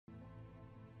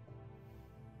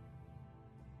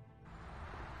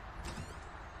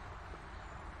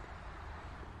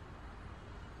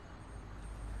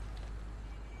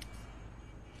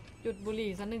หยุดบุหรี่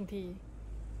สักหนึ่งที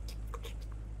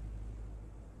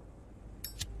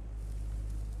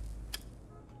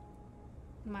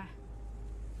มา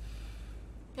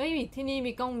เอ้ยที่นี่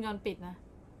มีกล้องวงจรปิดนะ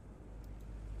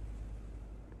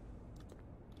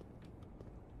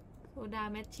โซดา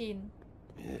แมชชีน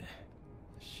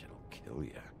Shit'll kill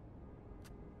you.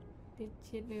 This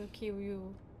shit will kill you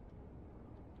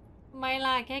ไม่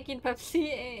ล่ะแค่กินเป๊ปซี่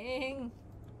เอง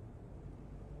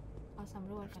เอาส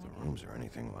ำรวจกัน If the rooms are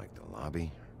anything like the lobby,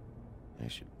 they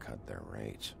should cut their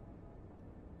rates.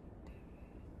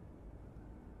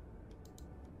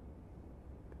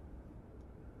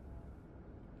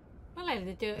 เมื่อไหร่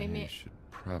จะเจอไอ้เมย์ should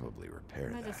probably repair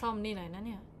น่าจะ that. ซ่อมนี่หน่อยนะเ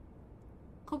นี่ย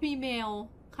เขามีแมว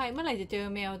ใครเมื่อไหร่จะเจอ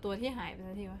แมวตัวที่หายไป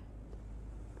สักทีวะ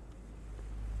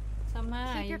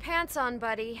Keep your pants on,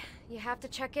 buddy. You have to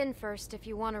check in first if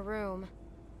you want a room.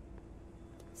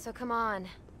 So come on,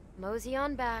 mosey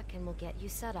on back and we'll get you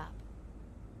set up.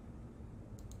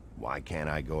 Why can't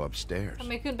I go upstairs? ทำ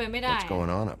ไมขึ้นไปไม่ได้ What's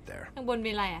going on up there? ข้างบน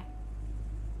มีอะไรอ่ะ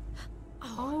โ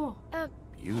อ้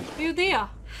Beauty เหรอ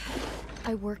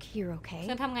I work here, okay?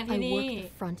 ฉันทำงานที่นี่ I work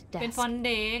the front เป็น desk. ฟอนเ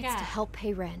ด็ก It's อะ to help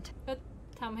pay rent. ก็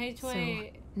ทำให้ช่วย So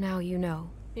now you know.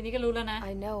 ทีนี้ก็รู้แล้วนะ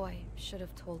I know I should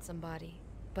have told somebody,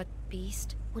 but Beast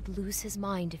would lose his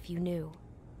mind if you knew.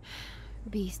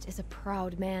 Beast is a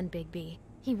proud man, Bigby.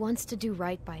 He wants to do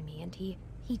right by me, and he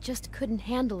just couldn't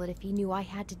handle it if he knew I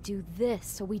had to do this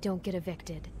so we don't get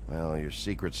evicted. Well, your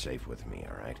secret's safe with me,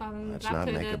 all right? ความ Let's รัก not เธ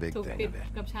อ make จะ a big ถูก thing ปิด of it.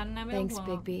 กับฉันนะไม่ต้อง Thanks, ห่วง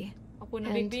Bigby. ขอบคุณน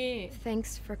ะ Bigby And thanks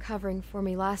for covering for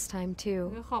me last time, ก็ too.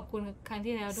 ขอบคุณครั้ง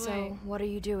ที่แล้วด้วย So, what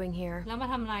are you doing here? แล้วมา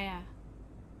ทำอะไรอ่ะ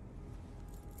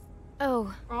Oh,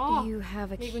 อ๋อ you have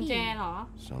a มีกุญแจ key. เหรอ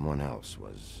Someone else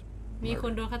was มีค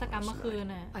นโดน murdered ฆาตกรรม last เมื่อคืน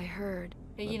night. น่ะ I heard.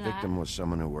 ได้ยิน The แล้ว victim was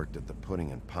someone who worked at the Pudding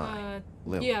and เห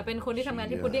Pie. ยื่อเป็นคนที่ทำงาน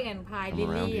ที่ She, Pudding and Pie come ลิล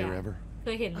around ลี่ here อ่ะ ever? เค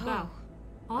ยเห็นหรือเปล่า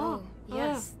อ๋อ Oh,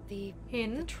 yes, the เห็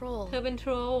น troll. เธอเป็น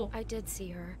troll I did see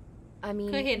her. I mean,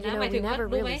 เคยเห็น you นะ know, หมายถึ we งว่า never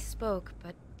รู้ไหม really spoke,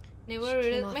 but never she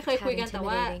came off ไม่เคยคุยกัน tad แต่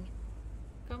ว่า intimidating.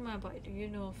 ก็มาบ่อย do you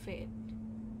know Fate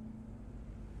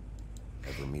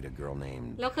Ever meet a girl named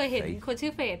แล้วเคยเห็น Faith? คนชื่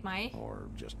อเฟดไหม Or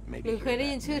just ห maybe รือเคย hear ได้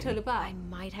ยิน that ชื่อเธอห name? รือเปล่า I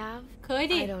might have. เคย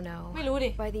ดิ I don't know. ไม่รู้ดิ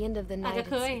By the end of the อาจ night, จะ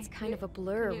เคย it's kind of a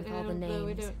blur with all the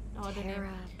names.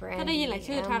 Tara, ก็ได้ยินหลาย Brandy,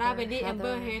 ชื่อ Tara Amber, Brandy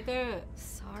Amber Heather. Heather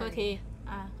โทษที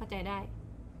Sorry. เข้าใจได้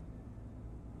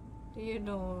do you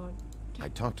know I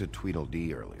talked to Tweedledee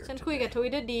earlier ฉันคุยกับ today.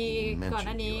 Tweedledee He ก่อนห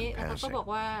น้า mentioned นี้ you in แล้วเขาก็ passing. บอก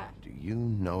ว่า Do you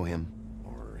know him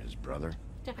or his brother?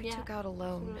 จาก I ยา took out a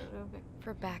loan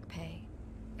for back pay.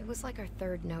 It was like our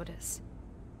third notice.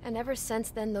 And ever since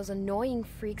then, those annoying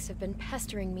freaks have been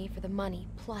pestering me for the money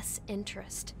plus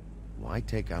interest. Why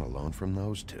take out a loan from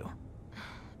those two?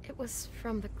 It was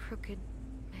from the crooked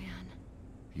man.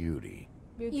 Beauty.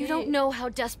 You don't know how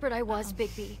desperate I was,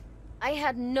 Bigby. I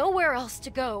had nowhere else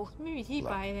to go. ไม่มีที่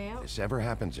ไป Look, แล้ว if this ever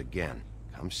happens again,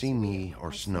 come see me or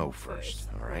Snow first,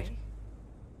 all right?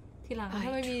 ทีหลังถ้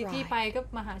าไม่มีที่ไปก็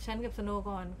มาหาฉันกับสโนว์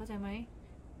ก่อนเข้าใจไหม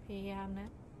พยายามนะ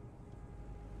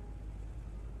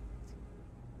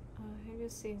Have you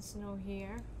seen Snow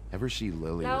here Ever see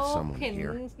Lily แล้ว with someone เห็น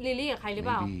here? ลิลลี่กับใครหรือเ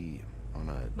ปล่า Maybe on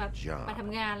แบบ a job. มาท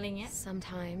ำงานอะไรเงี้ย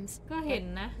Sometimes. ก็เห็น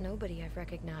นะ Nobody I've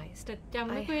recognized. แต่จำ I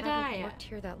ไม่ค่อยได้ haven't อะ worked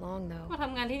here that long, though. มาท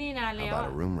ำงานที่นี่นาน How แล้ว about อ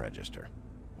ะ a room register?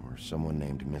 Or someone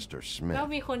named Mr. Smith? แล้ว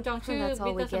มีคนจองชื่อ That's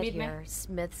มิ all ส we เตอร์ส get มิธไหม here.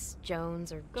 Smiths, Jones,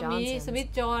 or ก็มี Johnsons. สมิธ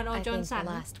จอห์นออ I จอห์น think สัน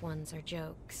the last ones are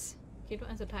jokes. คิดว่า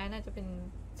อันสุดท้ายน่าจะเป็น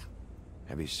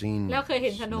Have you seen แล้วเคยเ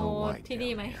ห็นสโน Snow ว์ White ที่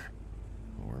นี่ down ไหม here?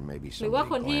 Or maybe หรือว่า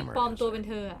somebody คนที่ปลอม glamorous ตัว her? เป็น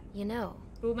เธออะ You know,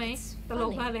 รู้ไหม it's ตล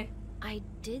กมาก funny. เลย I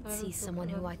did see someone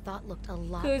who I thought looked a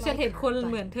lot คือ like ฉันเห็น her, คน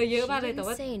เหมือน but เธอเยอะ she มากเลยแต่ didn't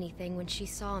ว่า say anything when she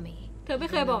saw me. เธอไม่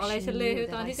เคย even บอก though อะไร she ฉันเลย knew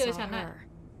ตอน that ที่ I เจอ saw ฉันอะ her.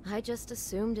 I just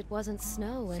assumed it wasn't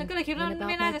Snow ฉัน and ก็เลยคิดว่า went ไ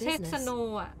ม่ about น่า my จะใช่ส business. โน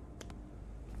ว์อะ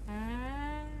อ่า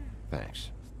Thanks.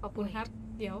 ขอบคุณครับ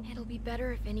เดี๋ยว It'll be better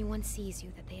if anyone sees you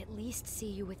that they at least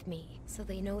see you with me, so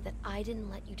they know that I didn't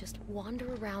let you just wander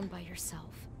around by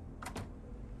yourself.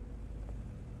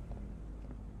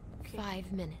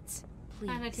 5 minutes,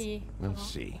 5 นาที please. We'll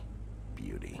see,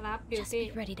 Beauty. ครับ Just beauty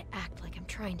be ready to act like I'm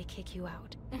trying to kick you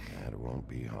out. That won't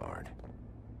be hard.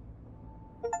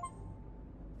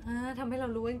 ทำให้เรา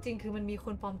รู้จริงๆคือมันมีค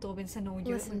นปลอมตัวเป็นสโนว์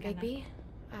เยอะเหมือ Listen, นกันนะ Bigby.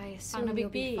 I assume you'll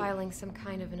Bigby. be filing some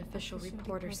kind of an official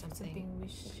report or something,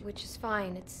 which is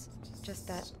fine. It's just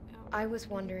that I was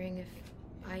wondering if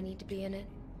I need to be in it.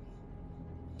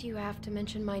 Do you have to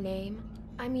mention my name?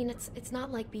 I mean, it's not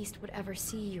like Beast would ever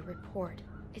see your report.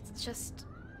 It's just,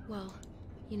 well,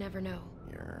 you never know.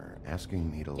 You're asking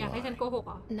me to อยากให้ฉัน lie. โกหกเ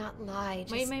หรอ Not lie,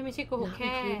 ไม่ just ไม่ใช่โกหก not แ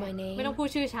ค่ include my name. ไม่ต้องพูด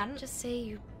ชื่อฉัน Just say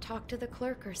you talk to the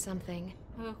clerk or something.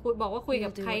 คุยบอกว่าคุยกั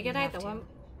บ You'll do ใคร what ก็ you ได้ have แต่ว่า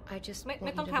to. I just ไม่ want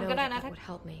you ต้อง to ทำ know ก็ได้ that นะ that would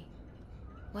help me.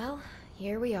 Well,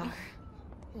 here we are.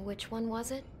 Which one was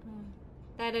it?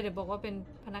 ได้เลยเดี๋ยวบอกว่าเป็น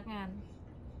พนักงาน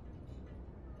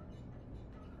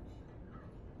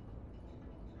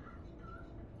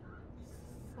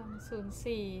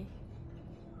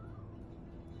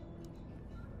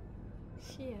204เ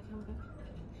ชี่ยทำกัน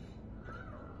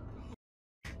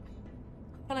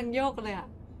กำลังโยกเลยอ่ะ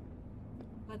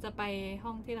เราจะไปห้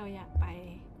องที่เราอยากไป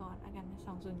ก่อนแล้วกัน207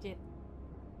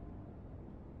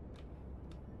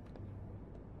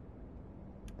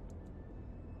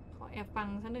ขอแอบฟัง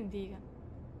สัก1 ทีกัน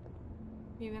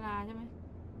มีเวลาใช่ไหม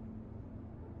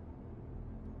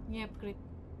เงียบกริบ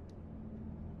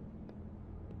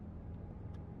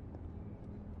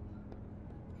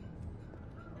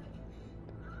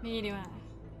นี่ดีกว่า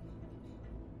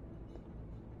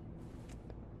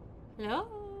ฮัลโหล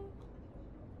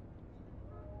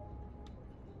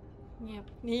เงียบ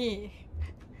นี่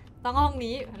ต้องห้อง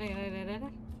นี้อะไร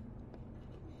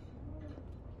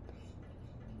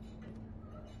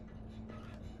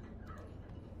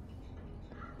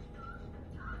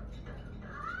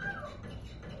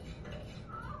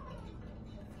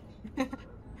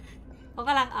เขาก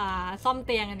ำลังซ่อมเ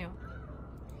ตียงกันอยู่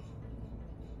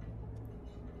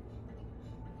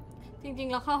จริง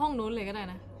ๆเราเข้าห้องนู้นเลยก็ได้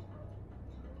นะ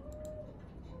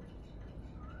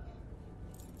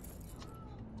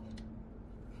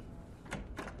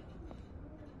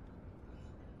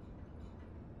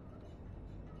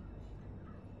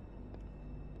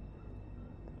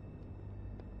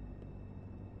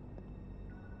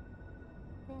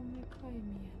ก็ไม่ค่อย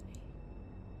มีอะไร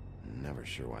Never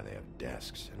sure why they have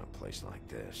desks in a place like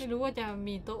this. ไม่รู้ว่าจะ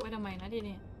มีโต๊ะไว้ทำไมนะที่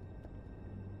นี่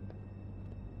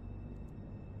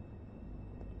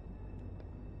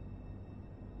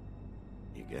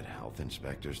You get health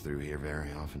inspectors through here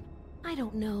very often? I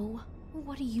don't know.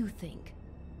 What do you think?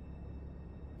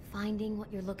 Finding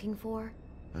what you're looking for?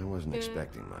 I wasn't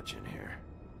expecting much in here.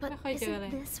 But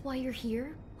isn't this why you're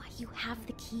here? Why you have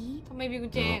the key? ทำไมมีกุ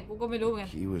ญแจกูก็ไม่รู้เหมือนกัน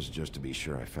Key was just to be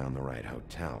sure I found the right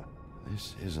hotel. This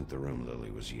isn't the room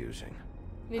Lily was using.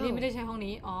 ลิลลี่ไม่ได้ใช้ห้อง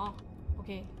นี้อ๋อโอเ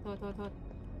คโทษ207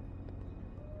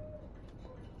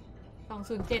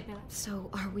นี่แหละ So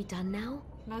are we done now?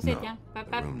 เราเสร็จ No, ยังแป๊บ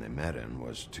the room they met in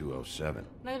was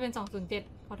 207. น่าจะเป็น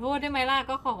207ขอโทษได้ไหมล่ะ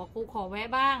ก็ขอแวะ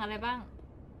บ้างอะไรบ้าง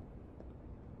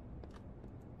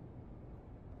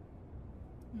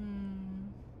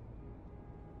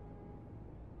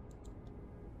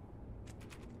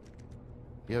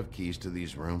You have keys to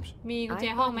these rooms? มีกุญแจ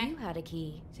ห้องไหม You had a key.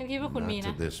 ฉันคิดว่าคุณมี Not น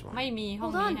ะ to this one. ไม่มีห้อง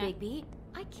Hold นี้ on, ฮะ Bigby.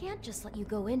 I can't just let you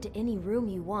go into any room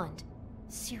you want.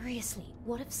 Seriously,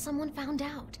 what if someone found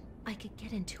out? I could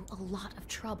get into a lot of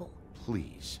trouble.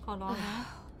 Please. ขอร้องนะ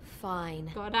Fine.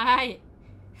 ก็ได้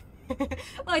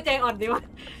ใจอ่อนดีวะ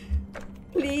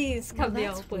please คำเดีย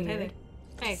วเปิดให้เลย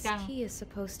แปลก This จัง key is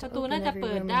supposed ป to ระตู open น่าจะ every เ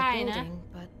ปิด room in ได้ the นะ building,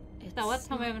 but แต่ว่า it's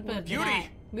ทำไมมัน not เปิดไม่ working. ได้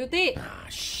Beauty Ah,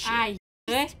 shit. อาย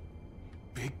เอ้ย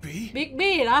Bigby? บิ๊ก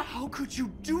บี้เหรอ How could you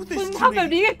do มึง this ทำแบบ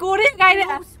to นี้ me? กับกูได้ยังไงเนี่ย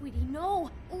No, sweetie, no.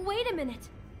 Wait a minute.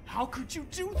 How could you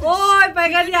do โอ้ this? ยไป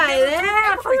กันใหญ่แล้ว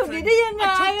ทำแบบนี้ได้ยังไง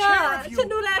อ่ะฉัน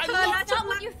ดูแลเธอนะ That's not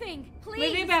what you think. ไม่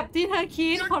Please. ได้แบบที่เธอคิ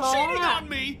ด You're ขอร้อง cheating อ่ะ on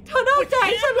me! เธอนอกใจ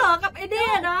ฉันเหรอกับไอเดีย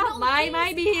นะ No, ไม่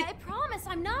please. บีด I promise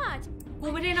I'm not. กู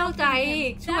ไม่ได้นอกใจ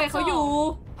ช่วยเขาอยู่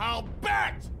I'll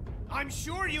bet! I'm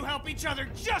sure you help each other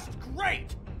just great!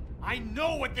 I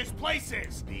know what this place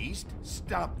is! Beast,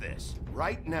 stop this.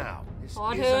 Right now. This Oh,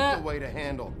 isn't dude. the way to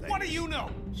handle things. What do you know?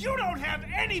 You don't have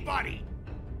anybody!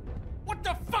 What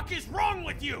the fuck is wrong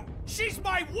with you? She's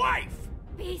my wife!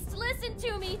 Beast, listen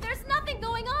to me. There's nothing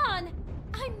going on.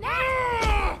 I'm not.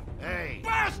 Ah! Hey.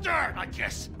 Bastard! I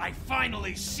guess I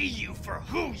finally see you for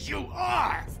who you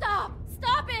are! Stop.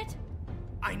 Stop it.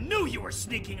 I knew you were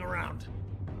sneaking around.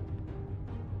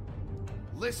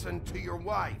 Listen to your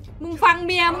wife. มึงฟังเ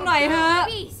มียมึงหน่อยเถอะ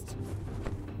Beast.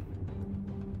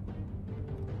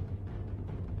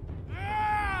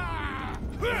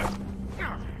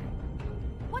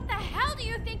 What the hell do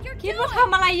you think you're คิดว่า doing? ท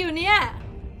ำอะไรอยู่เนี่ย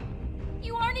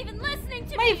You aren't even listening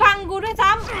to ไม่ me. ฟังกูด้วยซ้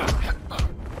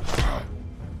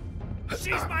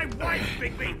She's my wife,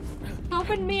 Bigby! ำเขาเ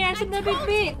ป็นเมียฉันนะบิ๊ก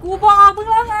บี้กูบอกมึง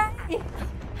แล้วไง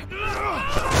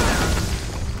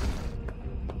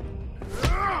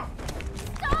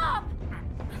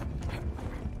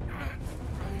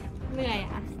เหนื่อย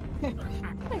อ่ะ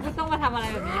แต่กูต้องมาทำอะไร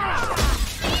แบบนี้อ่ะ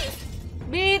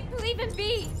บีด Leave him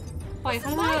be. ปล่อย This เข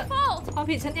า is เถ my อะ fault. ความ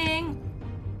ผิดฉันเอง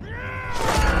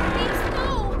Beast, no.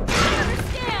 I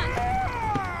understand.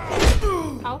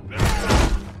 เขา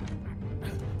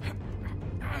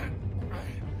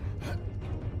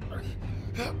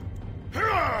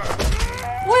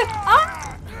อุ้ยอ๋อ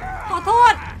ขอโท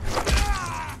ษ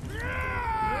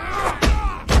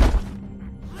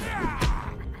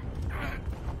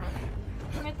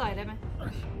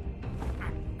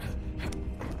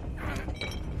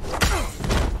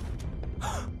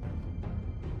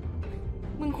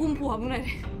หัวมึงหน่อย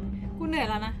กูเหนื่อย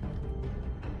แล้วนะ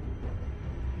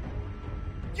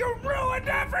You ruined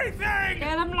everything! แก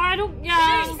ทำลายทุกอย่า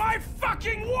ง She's my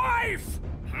fucking wife!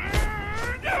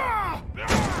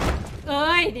 เ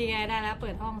อ้ยดีไงได้แล้วเปิ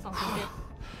ดห้อง207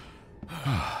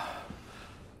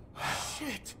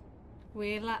 Shit! เว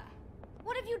ละ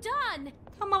What have you done?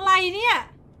 ทำอะไรเนี่ย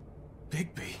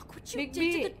Bigby. What you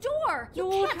did to the door? ดู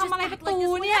You can't ทำอะไร just ประ act like ตู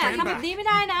this เนี่ย whenever ทำแบบนี้ไม่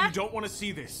ได้นะ You don't want to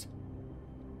see this.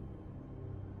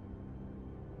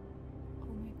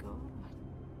 Oh my god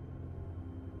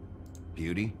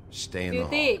Beauty, stay in the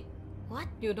Beauty hall. What?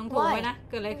 อยู่ตรงโถงไว้นะ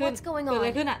เกิดอะไรขึ้น What's going เกิดอะไร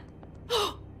on? ขึ้นอ่ะ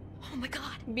Oh my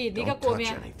god. บีดนี่ก็กลัวเมี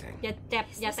ย Don't touch anything. อย่าแจ็บ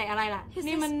อย่าแตะอะไรล่ะ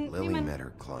นี่มัน Lily met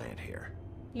her client here.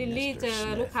 ลิลลี่เจอ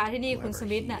ลูกค้าที่นี่คุณส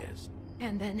มิธน่ะ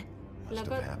And then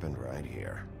Must have happened right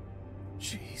here.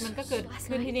 มันก็เกิด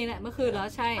ขึ้นที่นี่แหละเมื่อคืนแล้ว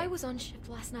ใช่ I was on shift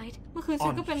last night. เมื่อคืนฉั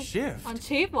นก็เป็น On shift? on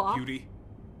shift เหรอ Beauty,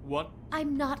 what?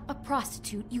 I'm not a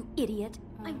prostitute, you idiot.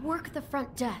 I work the front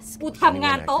desk. กู Was ทำง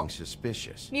าน anyone โต๊ะ acting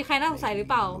suspicious? มีใครน่าสงสัยหรือ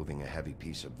เปล่า Moving a heavy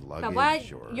piece of แบบว่า luggage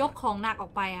or ยกของหนักออ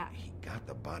กไปอ่ะ he got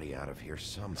the body out of here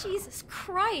somehow. Jesus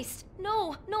Christ. No,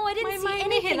 I ไม่ didn't ไม่ see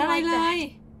ไม่เห็น anything อะไร like เลย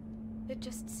that. It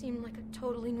just seemed like a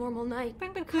totally normal night. แม่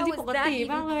งเป็นคืนที่ How ป is ก that ติ even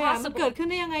มากเลยอ่ะ มันเกิด possible? ขึ้น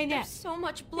ได้ยังไงเนี่ย There's so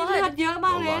much นี่เลือด blood. เยอะม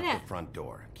าก Go เลย lock เนี่ย the front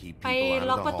door. Keep ไป people out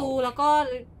ล็อก of ป the ระตู hallway. แล้วก็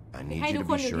I need ให้ you ทุ to ก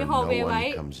คน be อยู่ sure ที่ no ฮอลเวย์ไว้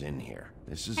one comes in here.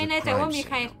 This is ให้ a แน่ใจว่า crime มี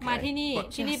ใคร scene, มาที่ okay? นี่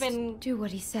ที่นี่ Just เป็น do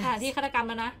what he สถานที่ says. ฆาตกรรม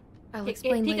แล้วนะ I'll ที่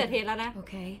explain เกิด later. เหตุแล้วนะ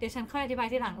Okay. เดี๋ยวฉันค่อยอธิบาย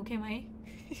ทีหลังโอเคไหม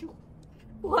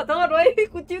กูขอโทษไว้ย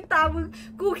กูจิ้มตามึง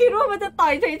กูคิดว่ามันจะต่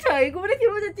อยเฉยๆ กูไม่ได้คิด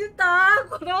ว่าจะจิ้มตา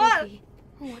ขอโทษ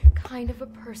Baby, what kind of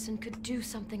a person could do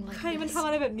something like ใครมัน this? ทำอ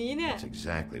ะไรแบบนี้เนี่ย That's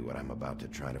exactly what I'm about to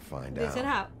try to find เดี๋ยวฉัน out.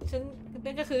 ถามฉัน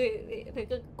นั่นก็คือ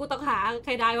กูต้องหาใค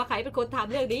รได้ว่าใครเป็นคนท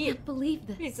ำเรื่องนี้ Can't believe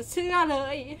ไม่ this. จะเชื่อเล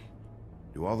ย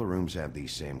Do all the rooms have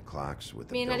these same clocks with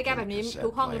the มีนาฬิกาแบบ built-in นี้ cassette ทุ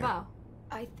กห้องหรือเป player?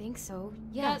 ล่า I think so.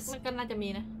 ก็ Yes. มันก็น่าจะมี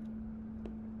นะ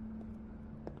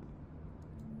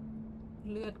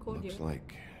เลือดโคตรเยอะ Looks like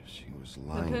she was เห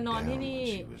มือน lying เธอนอน down ที่ when นี่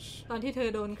she was ตอนที่เธอ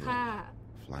โดนฆ่า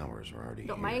flowers were already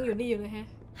ดอกไม้ยังอยู่ here. นี่อยู่เลยแฮะ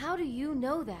How do you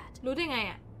know that? รู้ได้ไง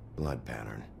อ่ะ Blood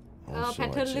pattern. Also, I'd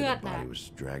pattern say เลือด the น่ะ body was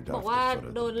dragged บอก off ว่า the foot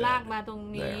of โดน the ลาก bed. มาตรง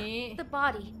นี้ The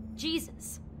body. Jesus.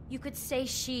 You could say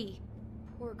she.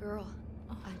 Poor girl.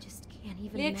 I just can't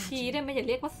even เรียกชี้ได้ imagine. ไหมอย่า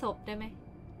เรียกว่าศพได้ไหม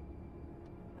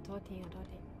ขอโทษทีขอโทษ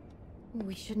ที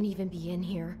We shouldn't even be in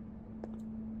here.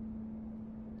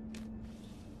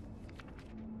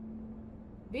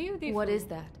 Beautiful What is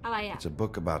that? อะไรอ่ะ It's a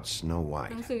book about Snow ห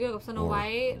White. นังสือเกี่ยวกับ Snow Or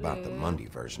White หรือ about the Monday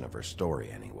version of her story,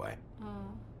 anyway.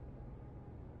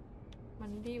 มั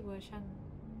นดีเวอร์ชัน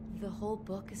The whole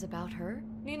book is about her?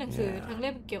 นี่หนังสือ Yeah. ทั้งเ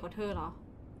ล่มเกี่ยวกับเธอเหรอ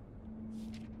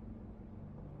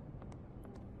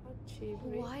What she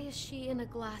read? Why is she in a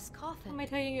glass ทำ coffin? ไม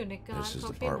เธอยังอยู่ในกลาส This is คอ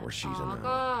the ฟฟิน part where she's อ๋อ in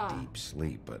ก็ a deep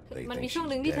sleep, but they มันมี think ช่วง she's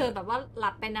หนึ่งที่เธอแบ dead. บว่าห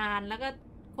ลับไปนานแล้วก็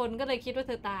คนก็เลยคิดว่าเ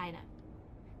ธอตายน่ะ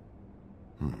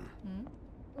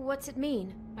What's it mean?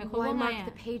 Like, hold Why on, mark Maya.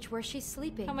 the page where she's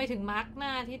sleeping? ทำไมถึงมาร์กหน้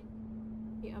าที่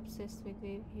he obsessed with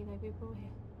it he like people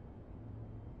here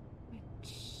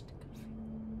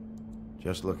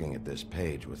Just looking at this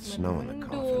page with เหมือน snow in the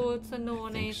ดู coffin, สโน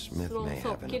ใน think Smith โรง may ศ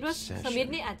พ have an คิดว่า obsession สมิธ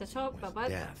นี่อาจจะชอบแบบ with ว่า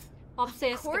death.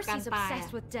 obsessed Of กับ course การ he's ตาย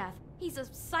obsessed with death. He's a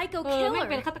psycho ไม่ killer.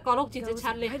 เป็นฆาตกรโรคจิต Goes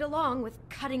ชัดๆเลย right along with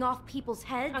cutting off people's อ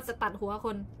าจ heads. จะตัดหัวค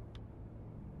น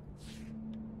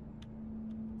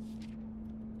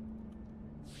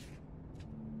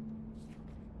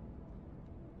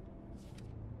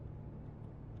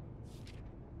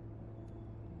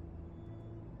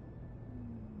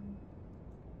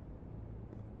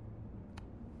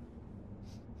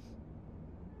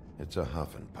It's a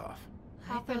huff and puff.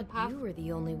 I Huff and thought puff. you were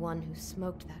the only one who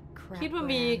smoked that crap คิดว่า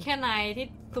มี brand. แค่นายที่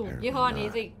สูบยี่ห้อนี้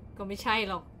สิ ก็ไม่ใช่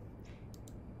หรอก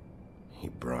He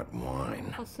brought wine.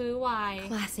 เขาซื้อไวน์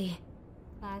Classy.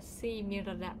 คลาสซี่มี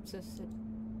ระดับสุด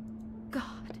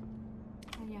God.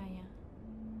 ๆอะไรอ่ะ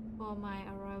for my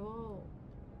arrival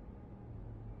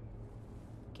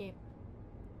เก็บ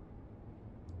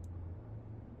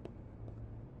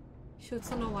ชุด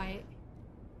สโนไวท์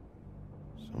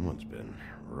Someone's been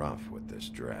rough with this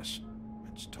dress.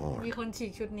 It's มี torn. คนฉี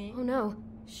กชุดนี้ Oh no.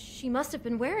 She must have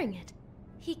been wearing it.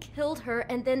 He killed her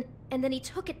and then he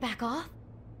took it back off?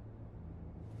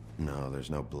 No,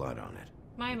 there's no blood on it.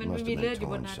 ไม่ It มัน must ไม่มี have เลือด been อยู่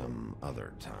บน torn นั้น some other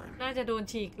time. น่าจะโดน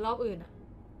ฉีกรอบอื่นอะ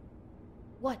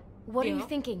What are you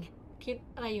Yeah. thinking? คิด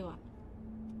อะไรอยู่อะ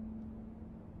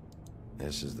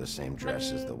This is the same มัน dress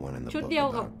as the one in the ชุด book เดียว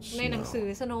กับ about ในหนังสือ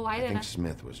snow. สโนไวท์ I เลย think นะ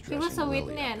Smith was คิดว่า dressing สวิต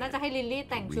Lily เนี่ย up น่าจะให้ลิลลี่ to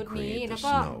แต่งชุดนี้ recreate แล้ว the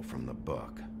ก็ snow from the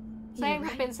book. แซง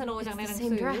เป็นสโนจากในหนัง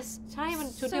สือใช่มัน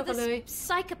ชุดเดียวกันเลย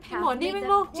หมอ Psychopath นี่ made ไม่ that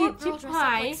โรคจิ poor ตชิบ girl dress ห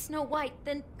า up ย like Snow White,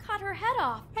 then cut her head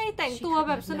off. ให้แต่งตัว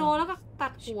แบบสโนแล้วก็ตั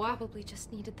ดหัว She probably just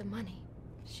needed the money.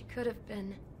 She could have been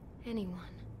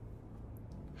anyone.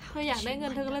 เธออยากได้เงิ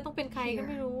นเธอก็เลยต้องเป็นใครก็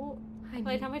ไม่รู้อะ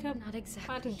ไรทำให้เธอ Not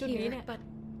มาถึง exactly จุดนี้เนี่ย here, but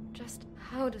just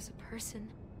how does a person?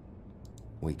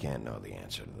 We can't know the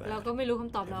answer to เรา that. ก็ไม่รู้ค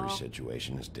ำตอบหรอก Every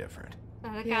situation is different. ส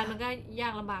ถานการณ์มันก็ยา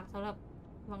กลำบากสำหรับ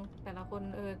บางแต่ละคน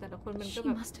แต่ละคนมันก็ She แบ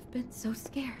บ must have been so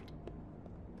scared.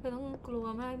 เธอต้องกลัว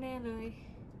มากแน่เลย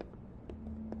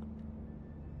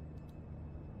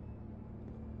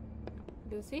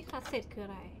ดูสิคาสเซ็ตคืออ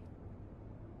ะไร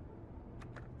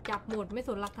จับหมดไม่ส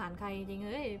นหลักฐานใครจริงเ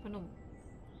อ้ยพนม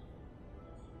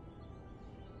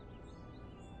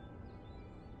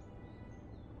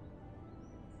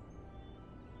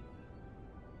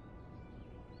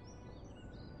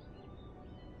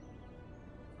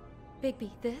Bigby,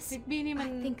 this? Bigby นี่มัน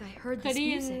I think I heard เคย this ได้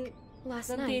ยิน music last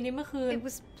ดนตรี night. นี้เมื่อคืน It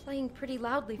was playing pretty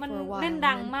loudly มัน for a while เล่น and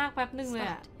ดัง then มากแป๊บนึงเลย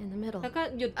อะ stopped in the middle. แล้วก็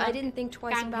หยุดตอน I didn't think ก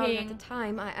twice ลางเพ about ล it ง at the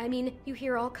time. I mean, you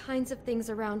hear all kinds of things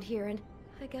around here, and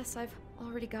I guess I've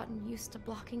already gotten used to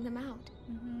blocking them out.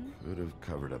 Could have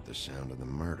covered up the sound of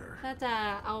the murder. น่าจะ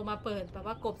เอามาเปิดแบบ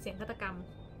ว่ากลบเสียงฆาตกรรม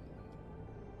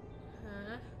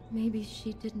Maybe she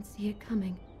didn't see it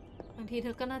coming. บางทีเธ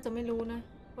อก็น่าจะไม่รู้นะ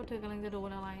ว่าเธอกำลังจะโด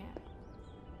นอะไรอะ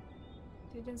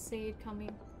Didn't see it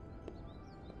coming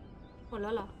หมดแล้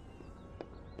วเหรอ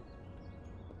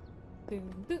ตึง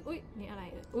อุ๊ยนี่อะไร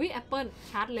อุ๊ยแอปเปิ้ล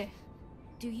ชัดเลย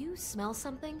Do you smell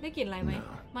something? ได้กลิ่นอะไรไหม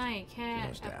ไม่แค่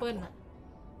แอปเปิ้ลอะ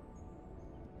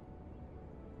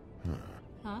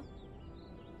ฮะ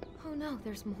Oh no,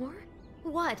 there's more?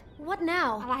 What? What now?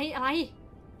 อะไร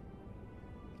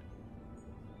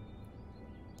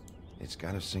It's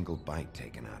got a single bite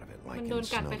taken out of it, มั like น in โดน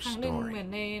กัดไป Snow's ครั้งหนึ่งเหมื story. อน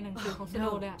ในหนังสือของ Oh สโน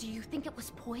no. เลยอะ Do you think it was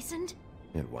poisoned?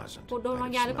 It wasn't. โดนวา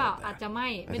งยาหรือเปล่า อาจจะไม่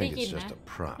I ไม่ได้ think กิน it's นะ just a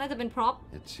prop. น่าจะเป็นพร็อพ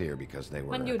It's here because they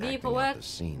were มันอยู่นี่ acting เพราะว่า out the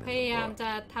scene in พยายาม the จะ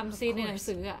book. ทำซีนในหนัง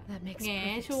สืออะ That makes แง่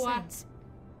perfect ชัวร์ sense.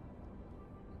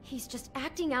 He's just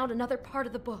acting out another part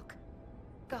of the book.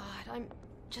 God, I'm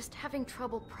just having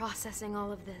trouble processing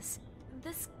all of this.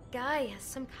 This guy has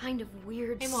some kind of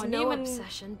weird ไอ้หมอนี่ snow มัน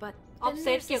obsession, but then obsessed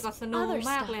there's เกี่ยว this กับ snow other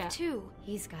มากเลย stuff อะ too.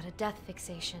 He's got a death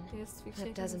fixation.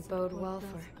 That doesn't bode well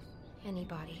for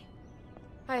anybody.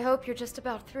 I hope you're just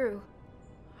about through.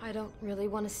 I don't really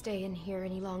want to stay in here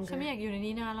any ฉันไม่ longer. อยากอยู่ใน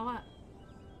นี้นานแล้วอะ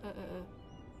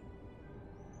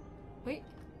เฮ้ย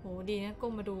โหดีนะก้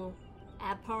มมาดู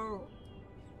Apple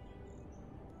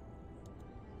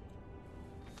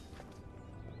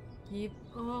หยิบ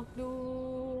ออกดู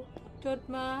จด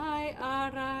หมายอะ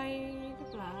ไรหรือ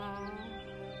เปล่า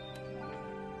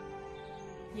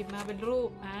หยิบมาเป็นรูป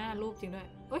รูปจริงด้วย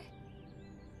เฮ้ย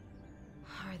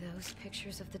Are those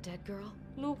pictures of the dead girl?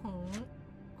 รูปของ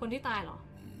คนที่ตายเหรอ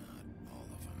Not all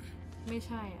of them. ไม่ใ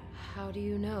ช่อ่ะ How do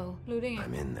you know? รู้ได้ไง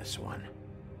I'm in this one.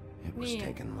 It was Yeah.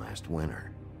 taken last winter.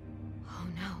 Oh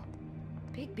no.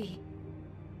 Bigby.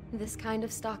 This kind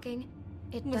of stalking,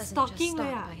 it เหมือน doesn't just stalking เล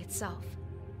ย stop อะ by itself.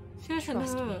 เชื่อฉันเถ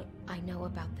Trust อะ me, I know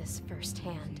about this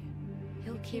firsthand.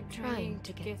 He'll keep trying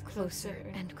to get closer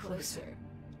and closer.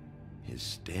 His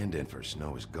stand-in for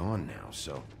Snow is gone now,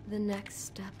 so The next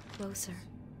step closer.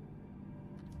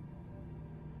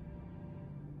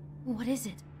 What is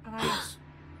it? อะไร it's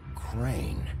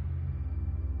Crane.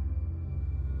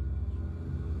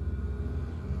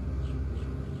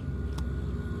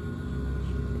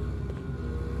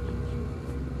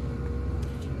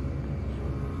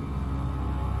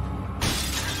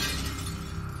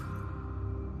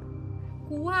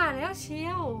 กูว่าแล้วเชี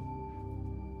ยว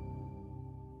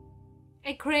ไ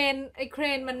อ้เคร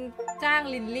นมันจ้าง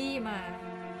ลินลี่มา